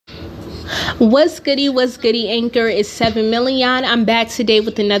What's goody, Anchor? It's 7 million. I'm back today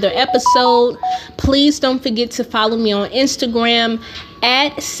with another episode. Please don't forget to follow me on Instagram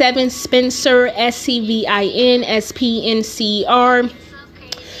at 7 Spencer, SEVINSPNCR.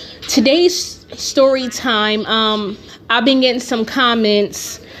 Today's story time, I've been getting some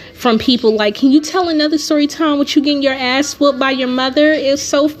comments from people like, can you tell another story time with you getting your ass whooped by your mother? It's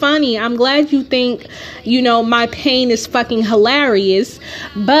so funny. I'm glad you think, my pain is fucking hilarious.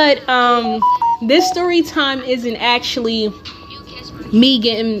 But this story time isn't actually me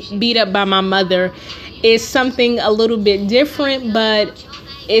getting beat up by my mother. It's something a little bit different, but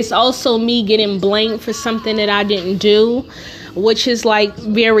it's also me getting blamed for something that I didn't do, which is like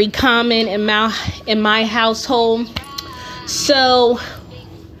very common in my household. So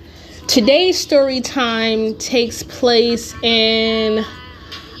today's story time takes place in,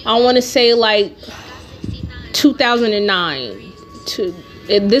 I want to say like 2009.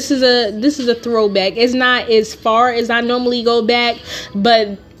 This is a throwback. It's not as far as I normally go back,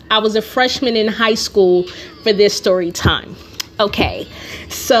 but I was a freshman in high school for this story time. Okay,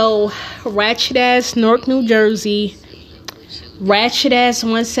 so ratchet ass Newark, New Jersey, ratchet ass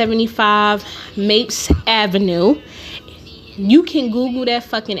 175 Mapes Avenue. You can Google that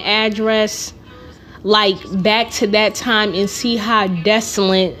fucking address, like, back to that time and see how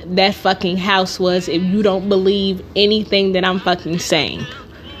desolate that fucking house was if you don't believe anything that I'm fucking saying.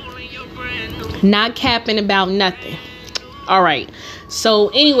 Not capping about nothing. Alright. So,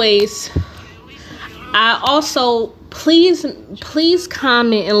 anyways, I also, please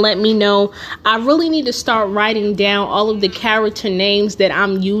comment and let me know. I really need to start writing down all of the character names that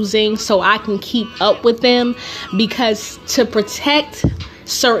I'm using so I can keep up with them, because to protect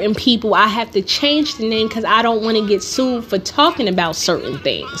certain people I have to change the name because I don't want to get sued for talking about certain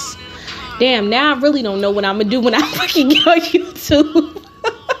things. Damn, now I really don't know what I'm gonna do when I fucking get on YouTube.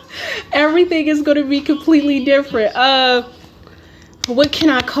 Everything is gonna be completely different. What can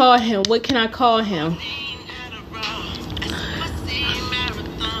I call him?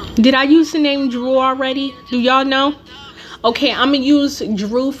 Did I use the name Drew already? Do y'all know? Okay, I'm going to use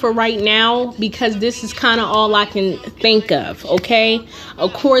Drew for right now because this is kind of all I can think of, okay?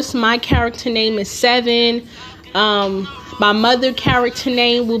 Of course, my character name is 7. My mother character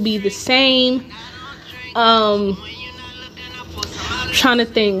name will be the same. I'm trying to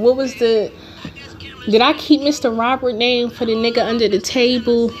think. What was the... Did I keep Mr. Robert name for the nigga under the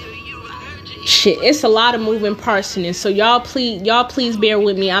table? Shit, it's a lot of moving parts in this, so y'all please bear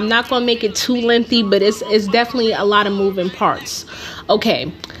with me. I'm not gonna make it too lengthy, but it's definitely a lot of moving parts.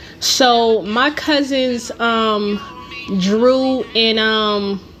 Okay, so my cousins Drew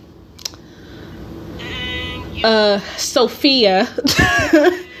and Sophia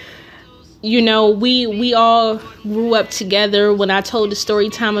we all grew up together. When I told the story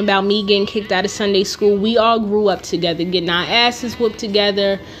time about me getting kicked out of Sunday school, we all grew up together, getting our asses whooped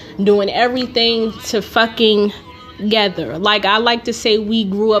together, doing everything to fucking together. Like, I like to say we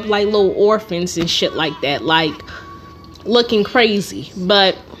grew up like little orphans and shit like that, like looking crazy.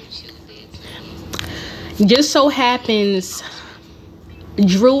 But just so happens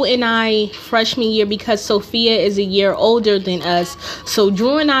Drew and I freshman year, because Sophia is a year older than us. So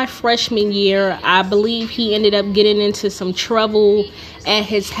Drew and I freshman year, I believe he ended up getting into some trouble at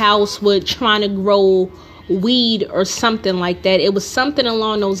his house with trying to grow weed or something like that. It was something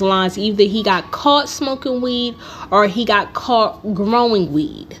along those lines. Either he got caught smoking weed or he got caught growing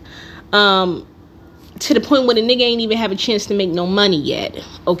weed. To the point where the nigga ain't even have a chance to make no money yet.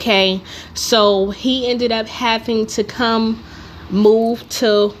 Okay? So he ended up having to move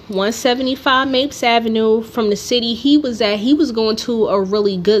to 175 Mapes Avenue from the city he was at. He was going to a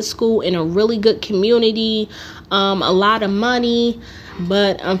really good school in a really good community, a lot of money,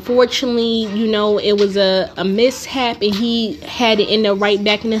 but unfortunately, it was a mishap, and he had to end up right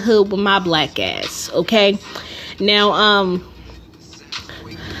back in the hood with my black ass. Okay, now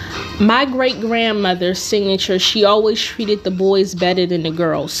my great-grandmother's signature, she always treated the boys better than the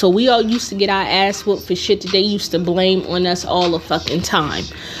girls. So we all used to get our ass whooped for shit that they used to blame on us all the fucking time.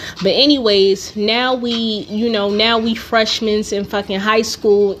 But anyways, now we freshmen in fucking high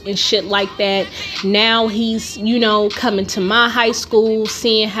school and shit like that. Now he's, coming to my high school,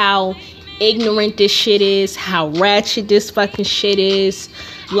 seeing how ignorant this shit is, how ratchet this fucking shit is.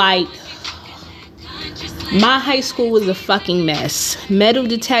 Like, my high school was a fucking mess. Metal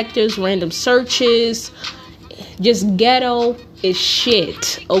detectors, random searches, just ghetto is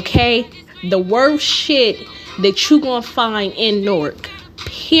shit, okay? The worst shit that you gonna find in Newark,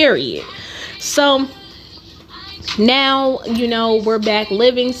 period. So, Now, we're back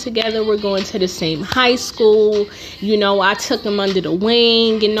living together. We're going to the same high school. I took him under the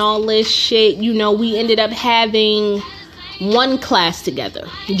wing and all this shit. We ended up having one class together,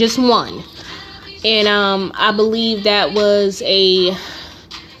 just one. And I believe that was a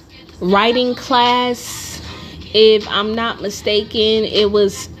writing class, if I'm not mistaken. It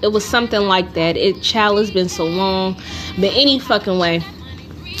was something like that. Child, has been so long. But any fucking way,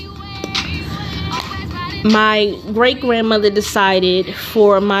 my great-grandmother decided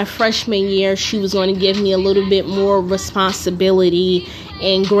for my freshman year she was going to give me a little bit more responsibility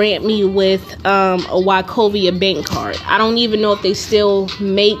and grant me with a Wachovia bank card. I don't even know if they still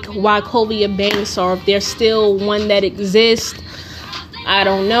make Wachovia banks or if there's still one that exists. I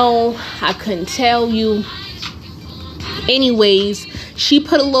don't know. I couldn't tell you. Anyways, she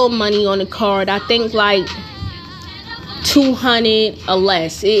put a little money on the card. I think like $200 or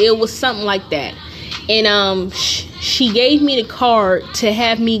less. It was something like that. And she gave me the card to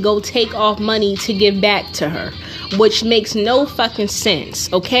have me go take off money to give back to her, which makes no fucking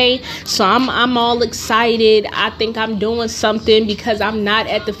sense. Okay, so I'm all excited. I think I'm doing something because I'm not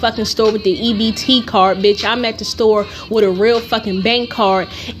at the fucking store with the EBT card, bitch. I'm at the store with a real fucking bank card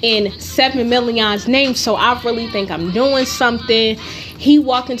in 7 Million's name. So I really think I'm doing something. He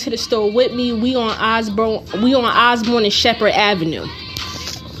walked into the store with me. We on Osborne and Shepherd Avenue.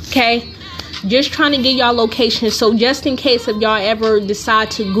 Okay. Just trying to get y'all location. So just in case if y'all ever decide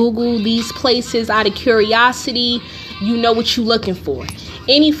to Google these places out of curiosity, you know what you looking for.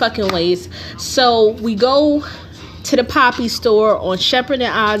 Any fucking ways. So we go to the Poppy store on Shepherd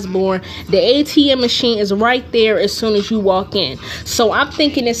and Osborne. The ATM machine is right there as soon as you walk in. So I'm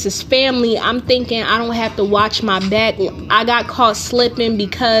thinking this is family. I'm thinking I don't have to watch my back. I got caught slipping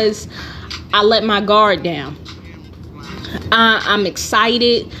because I let my guard down. I'm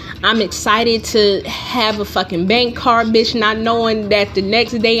excited. I'm excited to have a fucking bank card, bitch, not knowing that the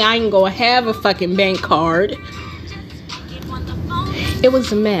next day I ain't gonna have a fucking bank card. It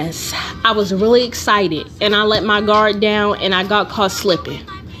was a mess. I was really excited, and I let my guard down, and I got caught slipping.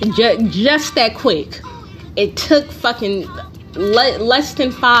 Just that quick. It took fucking less than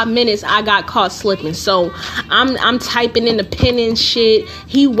 5 minutes. I got caught slipping. So I'm typing in the pen and shit.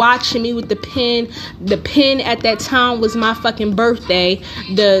 He watching me with the pen. The pen at that time was my fucking birthday.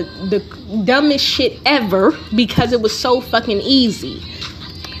 The dumbest shit ever because it was so fucking easy.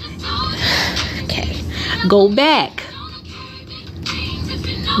 Okay, go back.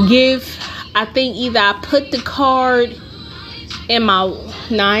 I think either I put the card in my.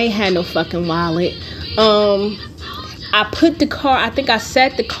 I ain't had no fucking wallet. I put the card, I think I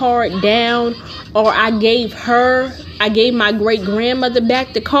sat the card down, or I gave my great grandmother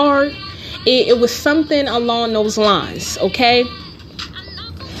back the card. It was something along those lines, okay?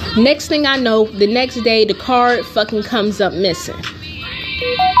 Next thing I know, the next day, the card fucking comes up missing.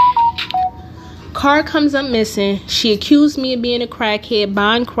 Card comes up missing. She accused me of being a crackhead,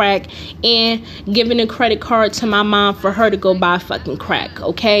 buying crack, and giving a credit card to my mom for her to go buy fucking crack,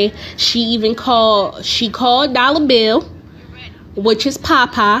 okay? She called Dollar Bill, which is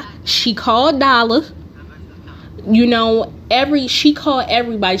Papa. She called Dollar. She called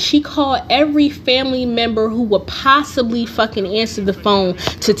everybody. She called every family member who would possibly fucking answer the phone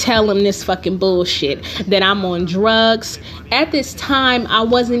to tell them this fucking bullshit, that I'm on drugs. At this time, I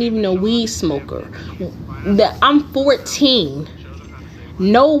wasn't even a weed smoker. I'm 14.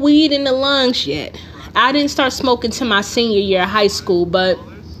 No weed in the lungs yet. I didn't start smoking till my senior year of high school, but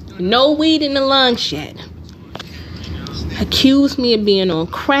no weed in the lungs yet. Accused me of being on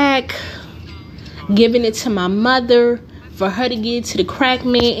crack, giving it to my mother for her to give it to the crack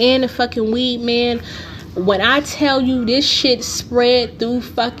man and the fucking weed man. When I tell you this shit spread through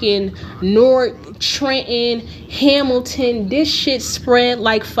fucking Newark, Trenton, Hamilton, this shit spread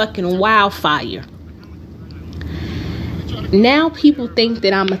like fucking wildfire. Now people think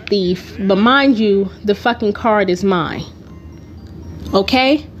that I'm a thief, but mind you, the fucking card is mine.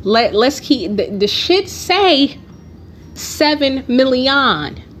 Okay? Let's keep the shit say 7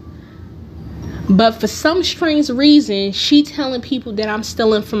 million. But for some strange reason, she telling people that I'm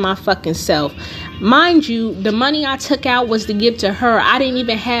stealing from my fucking self. Mind you, the money I took out was to give to her. I didn't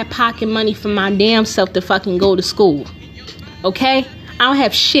even have pocket money for my damn self to fucking go to school. Okay? I don't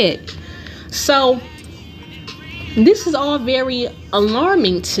have shit. So, this is all very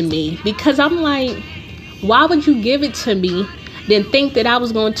alarming to me. Because I'm like, why would you give it to me, then think that I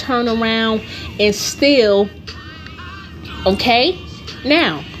was going to turn around and steal? Okay?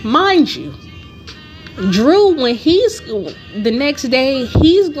 Now, mind you, Drew, when the next day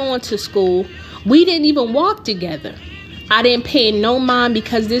he's going to school, we didn't even walk together. I didn't pay no mind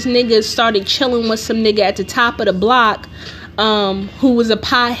because this nigga started chilling with some nigga at the top of the block who was a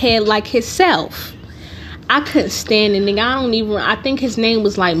pothead like himself. I couldn't stand the nigga. I think his name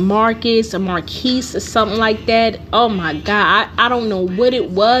was like Marcus or Marquise or something like that. Oh my God. I don't know what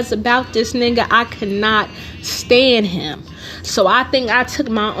it was about this nigga. I could not stand him. So I think I took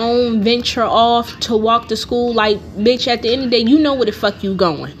my own venture off to walk to school. Like, bitch, at the end of the day, you know where the fuck you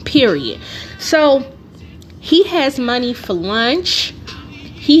going. Period. So he has money for lunch.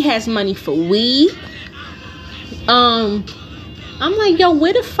 He has money for weed. I'm like, yo,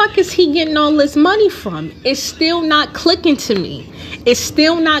 where the fuck is he getting all this money from? It's still not clicking to me. It's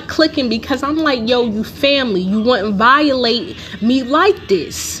still not clicking because I'm like, yo, you family. You wouldn't violate me like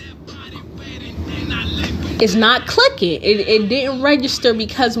this. It's not clicking. It didn't register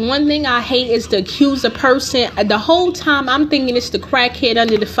because one thing I hate is to accuse a person. The whole time I'm thinking it's the crackhead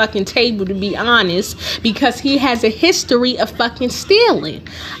under the fucking table, to be honest, because he has a history of fucking stealing.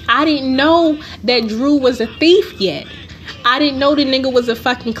 I didn't know that Drew was a thief yet. I didn't know the nigga was a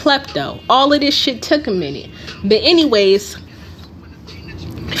fucking klepto. All of this shit took a minute. But anyways,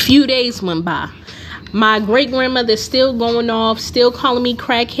 a few days went by. My great-grandmother still going off, still calling me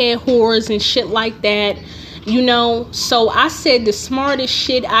crackhead whores and shit like that. You know, so I said the smartest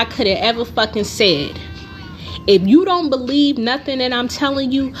shit I could have ever fucking said. If you don't believe nothing that I'm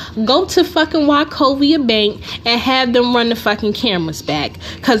telling you, go to fucking Wachovia Bank and have them run the fucking cameras back.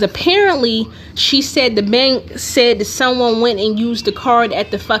 Because apparently, she said the bank said that someone went and used the card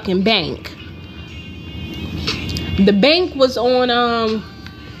at the fucking bank. The bank was on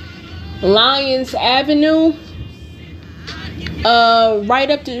Lyons Avenue,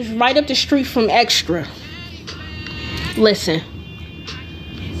 right up the street from Extra. Listen.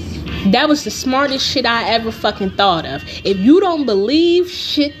 That was the smartest shit I ever fucking thought of. If you don't believe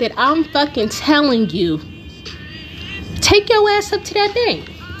shit that I'm fucking telling you, take your ass up to that bank.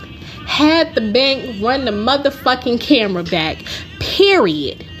 Have the bank run the motherfucking camera back.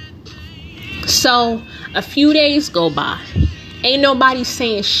 Period. So, a few days go by. Ain't nobody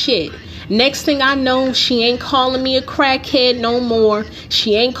saying shit. Next thing I know, she ain't calling me a crackhead no more.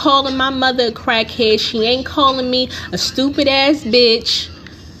 She ain't calling my mother a crackhead. She ain't calling me a stupid ass bitch.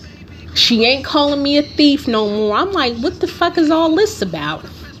 She ain't calling me a thief no more. I'm like, what the fuck is all this about?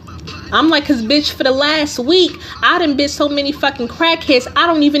 I'm like, cause bitch, for the last week, I done been so many fucking crackheads, I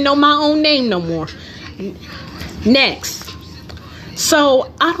don't even know my own name no more. Next.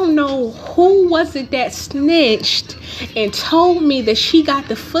 So, I don't know who was it that snitched and told me that she got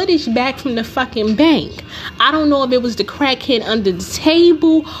the footage back from the fucking bank. I don't know if it was the crackhead under the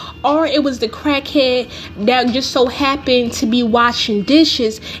table or it was the crackhead that just so happened to be washing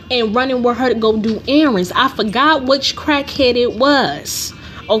dishes and running with her to go do errands. I forgot which crackhead it was.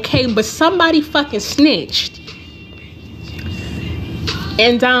 Okay, but somebody fucking snitched.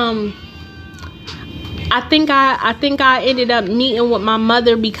 And I think I ended up meeting with my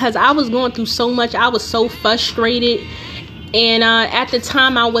mother because I was going through so much. I was so frustrated. And at the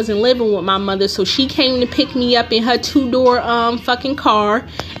time, I wasn't living with my mother. So she came to pick me up in her 2-door fucking car.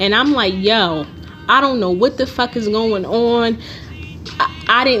 And I'm like, yo, I don't know what the fuck is going on.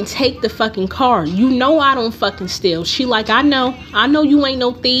 I didn't take the fucking car. You know I don't fucking steal. She like, I know you ain't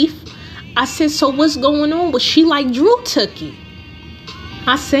no thief. I said, so what's going on? Well, she like, Drew took it.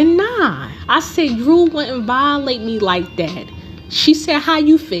 I said, nah. I said, Drew wouldn't violate me like that. She said, how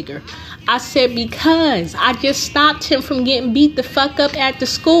you figure? I said, because I just stopped him from getting beat the fuck up at the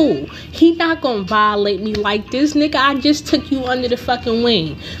school. He not gonna violate me like this, nigga. I just took you under the fucking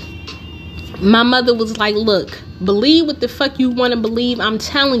wing. My mother was like, look, believe what the fuck you want to believe. I'm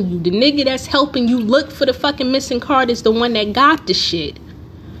telling you, the nigga that's helping you look for the fucking missing card is the one that got the shit.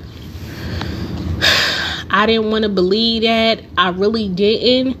 I didn't want to believe that. I really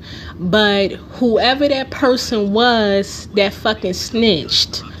didn't. But whoever that person was that fucking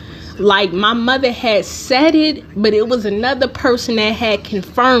snitched, like my mother had said it, but it was another person that had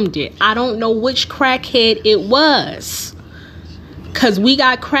confirmed it. I don't know which crackhead it was. Cause we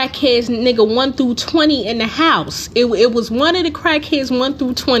got crackheads, nigga, 1 through 20 in the house. It was one of the crackheads 1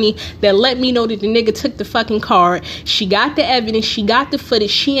 through 20 that let me know that the nigga took the fucking card. She got the evidence. She got the footage.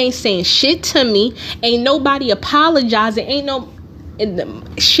 She ain't saying shit to me. Ain't nobody apologizing. Ain't no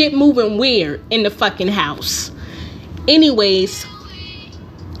shit moving weird in the fucking house. Anyways,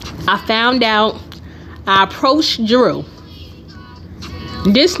 I found out. I approached Drew.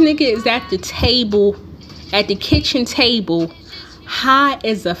 This nigga is at the table, at the kitchen table, high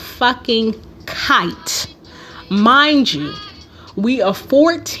as a fucking kite. Mind you, we are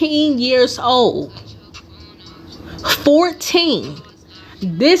 14 years old. 14.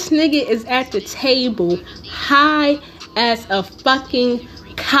 This nigga is at the table high as a fucking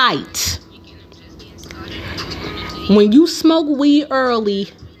kite. When you smoke weed early,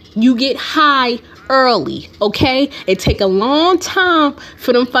 you get high early, okay? It take a long time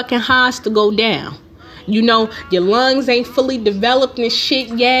for them fucking highs to go down. You know, your lungs ain't fully developed and shit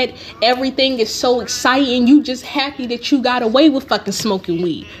yet. Everything is so exciting. You just happy that you got away with fucking smoking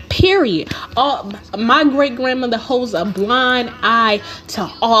weed. Period. My great-grandmother holds a blind eye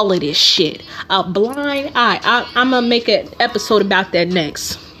to all of this shit. A blind eye. I'm going to make an episode about that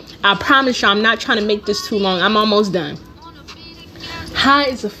next. I promise you, I'm not trying to make this too long. I'm almost done. High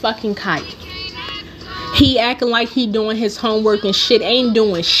is a fucking kite. He acting like he doing his homework and shit. Ain't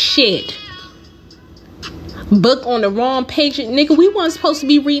doing shit. Book on the wrong page. Nigga, we weren't supposed to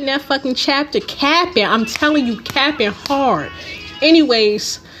be reading that fucking chapter. Capping. I'm telling you, capping hard.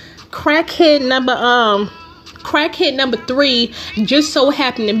 Anyways, crackhead number 3 just so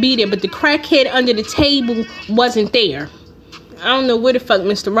happened to be there, but the crackhead under the table wasn't there. I don't know where the fuck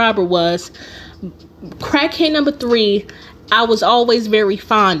Mr. Robert was. Crackhead number 3, I was always very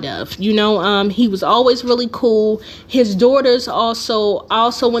fond of. You know, he was always really cool. His daughters also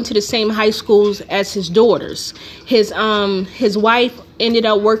went to the same high schools as his daughters. His wife ended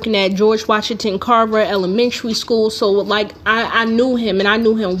up working at George Washington Carver Elementary School. So like I knew him and I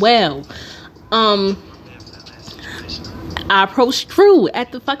knew him well. I approached Drew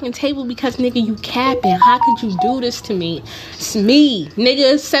at the fucking table because, nigga, you capping. How could you do this to me? It's me,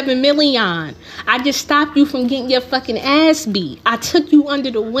 nigga, 7 million. I just stopped you from getting your fucking ass beat. I took you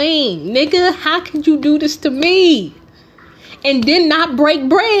under the wing. Nigga, how could you do this to me? And then not break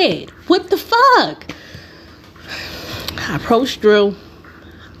bread? What the fuck? I approached Drew.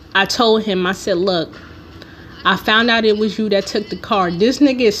 I told him, I said, look, I found out it was you that took the car. This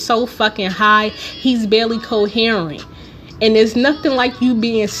nigga is so fucking high, he's barely coherent. And there's nothing like you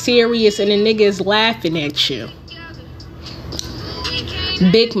being serious and the nigga is laughing at you.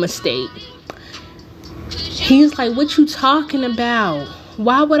 Big mistake. He's like, what you talking about?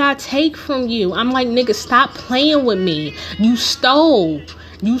 Why would I take from you? I'm like, nigga, stop playing with me. You stole.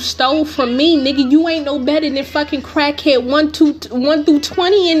 You stole from me, nigga. You ain't no better than fucking crackhead 1 through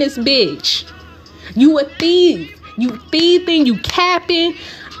 20 in this bitch. You a thief. You thieving. You capping.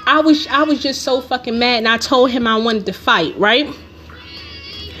 I was just so fucking mad, and I told him I wanted to fight, right?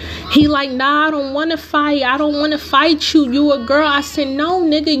 He like, nah, I don't want to fight. I don't want to fight you. You a girl. I said, no,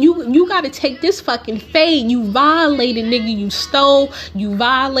 nigga, you got to take this fucking fade. You violated, nigga. You stole. You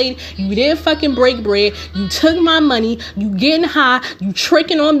violated. You didn't fucking break bread. You took my money. You getting high. You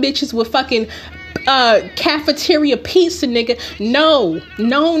tricking on bitches with fucking cafeteria pizza, nigga. No.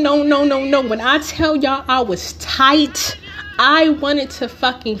 When I tell y'all I was tight, I wanted to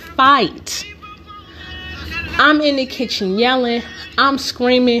fucking fight. I'm in the kitchen yelling. I'm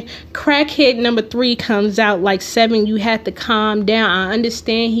screaming. Crackhead number 3 comes out like 7. You had to calm down. I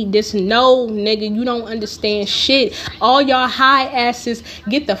understand he didn't. No, nigga, you don't understand shit. All y'all high asses,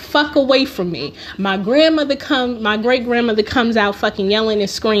 get the fuck away from me. My great grandmother comes out fucking yelling and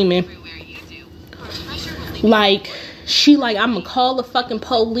screaming. She like, I'm gonna call the fucking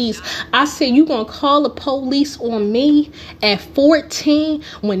police. I said, you gonna call the police on me at 14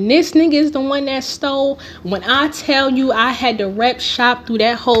 when this nigga is the one that stole? When I tell you I had to rep shop through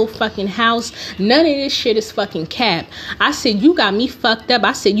that whole fucking house, none of this shit is fucking cap. I said, you got me fucked up.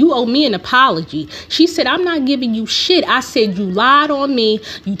 I said, you owe me an apology. She said, I'm not giving you shit. I said, you lied on me.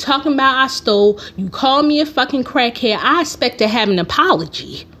 You talking about I stole. You called me a fucking crackhead. I expect to have an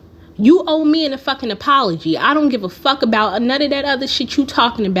apology. You owe me a fucking apology. I don't give a fuck about none of that other shit you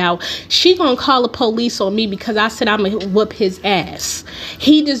talking about. She gonna call the police on me because I said I'm gonna whoop his ass.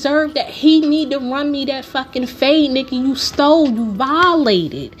 He deserved that. He need to run me that fucking fade, nigga. You stole. You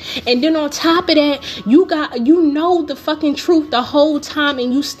violated. And then on top of that, you know the fucking truth the whole time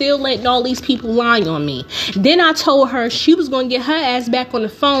and you still letting all these people lie on me. Then I told her she was gonna get her ass back on the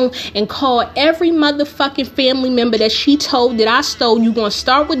phone and call every motherfucking family member that she told that I stole. You gonna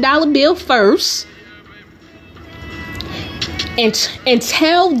start with dollar bill first and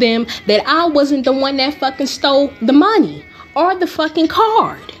tell them that I wasn't the one that fucking stole the money or the fucking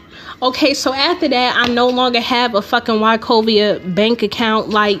card. Okay, so after that, I no longer have a fucking Wachovia bank account.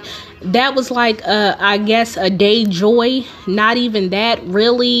 Like, that was like, I guess, a day joy. Not even that,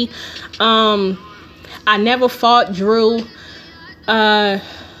 really. I never fought Drew.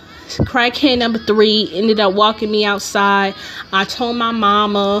 Crackhead number 3 ended up walking me outside. I told my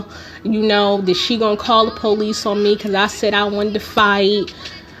mama, you know, that she gonna call the police on me because I said I wanted to fight.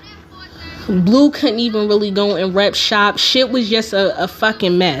 Blue couldn't even really go and rep shop. Shit was just a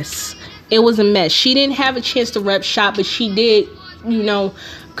fucking mess. It was a mess. She didn't have a chance to rep shop, but she did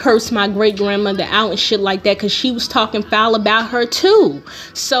curse my great grandmother out and shit like that, because she was talking foul about her too.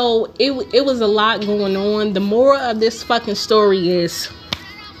 So it was a lot going on. The moral of this fucking story is,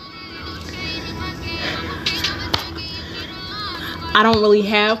 I don't really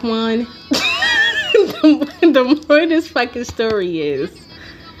have one. The moral of this fucking story is,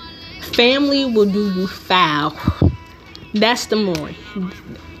 family will do you foul. That's the moral.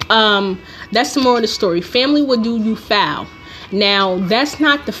 That's the moral of the story. Family will do you foul. Now, that's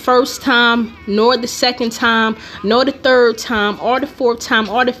not the first time, nor the second time, nor the third time, or the fourth time,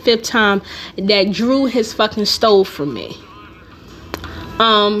 or the fifth time that Drew has fucking stole from me.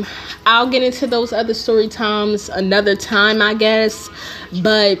 I'll get into those other story times another time, I guess.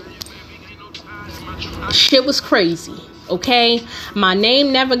 But shit was crazy. Okay? My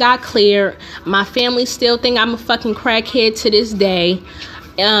name never got cleared. My family still think I'm a fucking crackhead to this day.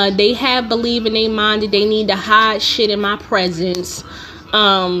 They have believed in their mind that they need to hide shit in my presence.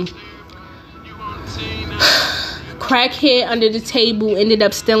 Crackhead under the table ended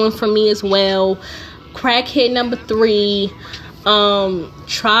up stealing from me as well. Crackhead number 3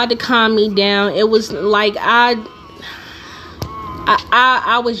 tried to calm me down. It was like I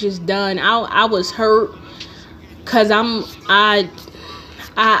was just done. I was hurt, cause I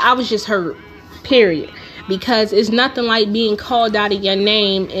was just hurt, period. Because it's nothing like being called out of your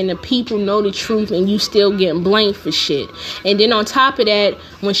name and the people know the truth and you still getting blamed for shit. And then on top of that,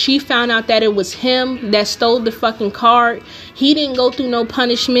 when she found out that it was him that stole the fucking card, he didn't go through no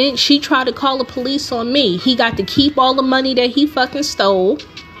punishment. She tried to call the police on me. He got to keep all the money that he fucking stole.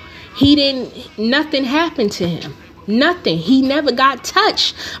 Nothing happened to him. Nothing. He never got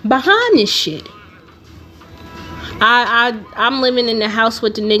touched behind this shit. I'm living in the house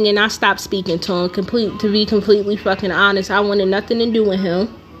with the nigga and I stopped speaking to him. To be completely fucking honest, I wanted nothing to do with him.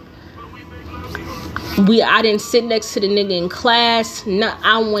 I didn't sit next to the nigga in class.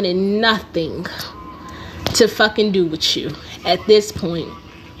 I wanted nothing to fucking do with you at this point.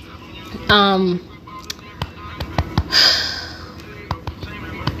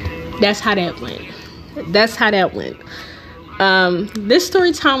 That's how that went. This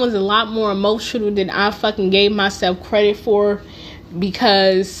story time was a lot more emotional than I fucking gave myself credit for,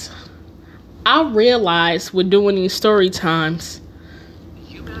 because I realized with doing these story times,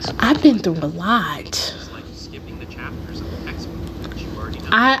 I've been through a lot.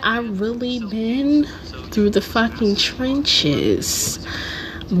 I really been through the fucking trenches.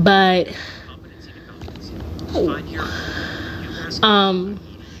 But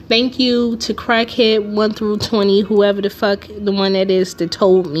thank you to Crackhead 1 through 20, whoever the fuck the one that is that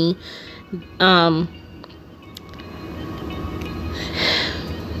told me.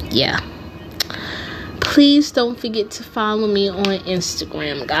 Yeah. Please don't forget to follow me on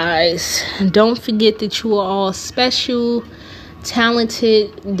Instagram, guys. Don't forget that you are all special,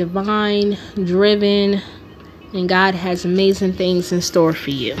 talented, divine, driven, and God has amazing things in store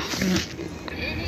for you.